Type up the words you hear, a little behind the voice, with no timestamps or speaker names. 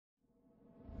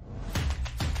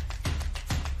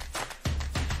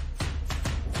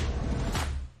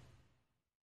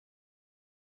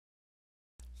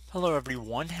Hello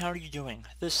everyone, how are you doing?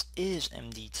 This is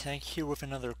MD Tech here with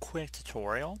another quick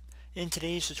tutorial. In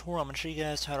today's tutorial I'm going to show you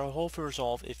guys how to hopefully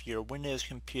resolve if your Windows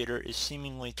computer is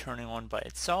seemingly turning on by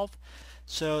itself.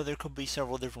 So there could be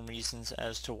several different reasons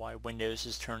as to why Windows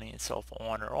is turning itself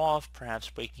on or off,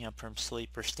 perhaps waking up from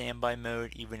sleep or standby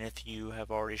mode even if you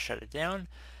have already shut it down.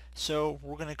 So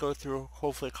we're going to go through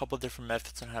hopefully a couple different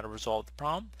methods on how to resolve the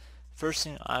problem. First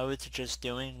thing I would suggest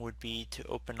doing would be to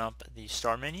open up the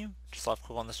start menu. Just left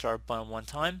click on the start button one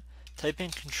time. Type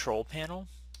in control panel.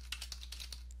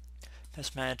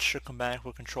 Best match should come back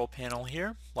with control panel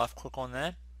here. Left click on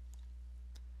that.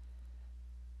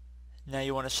 Now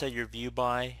you want to set your view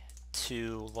by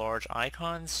to large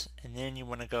icons, and then you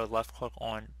want to go left click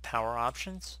on power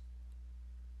options.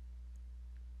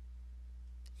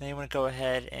 Then you want to go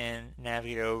ahead and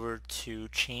navigate over to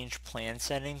change plan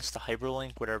settings, the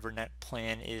hyperlink, whatever net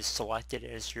plan is selected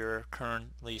as your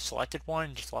currently selected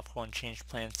one. Just left click on change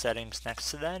plan settings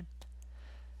next to that.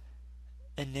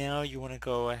 And now you want to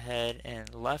go ahead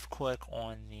and left click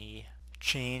on the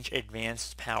change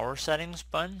advanced power settings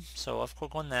button. So left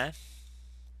click on that.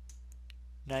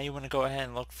 Now you want to go ahead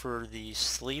and look for the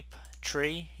sleep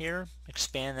tree here.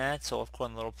 Expand that, so left click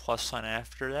on the little plus sign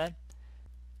after that.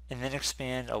 And then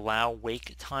expand allow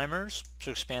wake timers,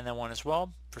 so expand that one as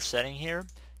well. For setting here,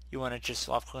 you want to just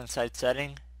left click inside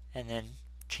setting and then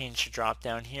change the drop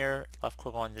down here, left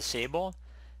click on disable,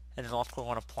 and then left click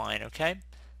on applying, okay?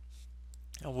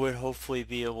 And would hopefully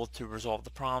be able to resolve the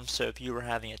problem. So if you were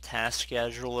having a task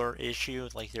scheduler issue,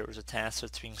 like there was a task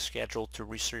that's being scheduled to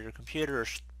restart your computer or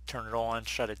turn it on,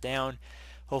 shut it down,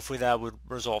 hopefully that would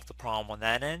resolve the problem on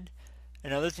that end.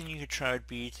 Another thing you could try would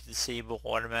be to disable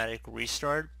automatic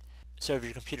restart. So if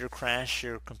your computer crashed,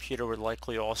 your computer would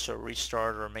likely also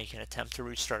restart or make an attempt to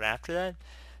restart after that.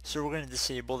 So we're going to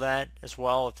disable that as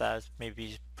well if that may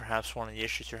be perhaps one of the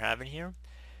issues you're having here.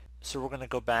 So we're going to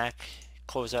go back,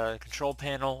 close out of the control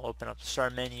panel, open up the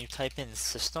start menu, type in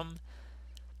system.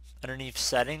 Underneath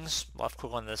settings, left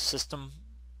click on the system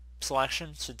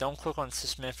selection. So don't click on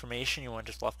system information, you want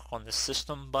to just left click on the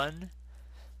system button.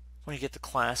 When you get the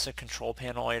classic control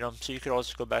panel item, so you could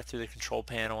also go back through the control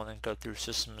panel and then go through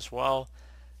system as well.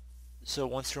 So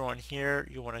once you're on here,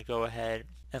 you want to go ahead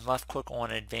and left click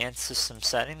on advanced system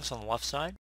settings on the left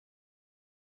side.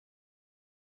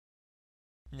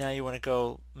 Now you want to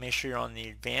go make sure you're on the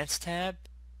advanced tab,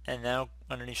 and now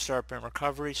underneath startup and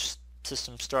recovery,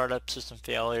 system startup, system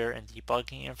failure, and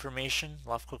debugging information,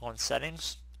 left click on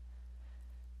settings.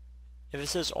 If it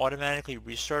says automatically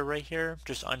restart right here,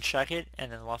 just uncheck it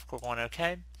and then left click on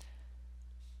OK.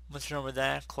 Once you're done with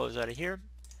that, close out of here.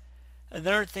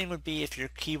 Another thing would be if your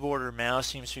keyboard or mouse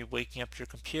seems to be waking up your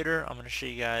computer. I'm going to show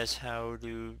you guys how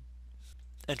to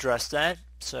address that.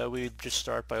 So we would just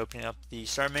start by opening up the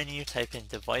start menu, type in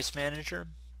device manager.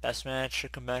 Best match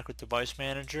should come back with device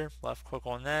manager. Left click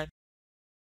on that.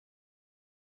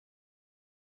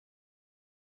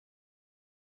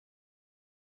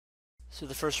 So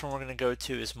the first one we're going to go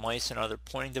to is mice and other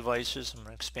pointing devices. I'm going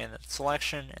to expand that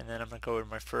selection, and then I'm going to go to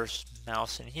my first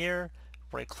mouse in here,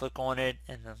 right click on it,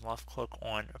 and then left click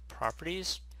on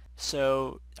properties.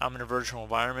 So I'm in a virtual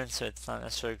environment, so it's not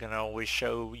necessarily going to always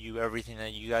show you everything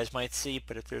that you guys might see,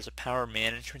 but if there's a power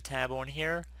management tab on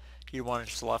here, you want to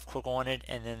just left click on it,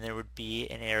 and then there would be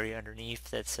an area underneath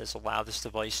that says allow this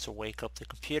device to wake up the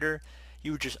computer.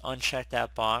 You would just uncheck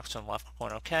that box and left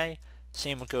click on OK.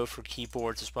 Same would go for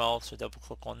keyboards as well, so double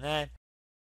click on that.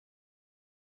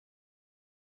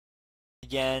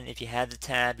 Again, if you had the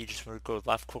tab, you just would go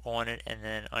left click on it and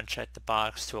then uncheck the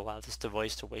box to allow this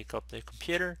device to wake up the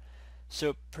computer.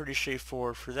 So pretty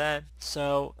straightforward for that.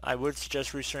 So I would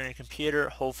suggest restarting your computer.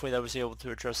 Hopefully that was able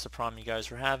to address the problem you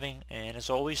guys were having. And as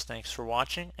always, thanks for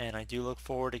watching, and I do look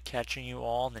forward to catching you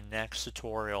all in the next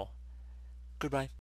tutorial. Goodbye.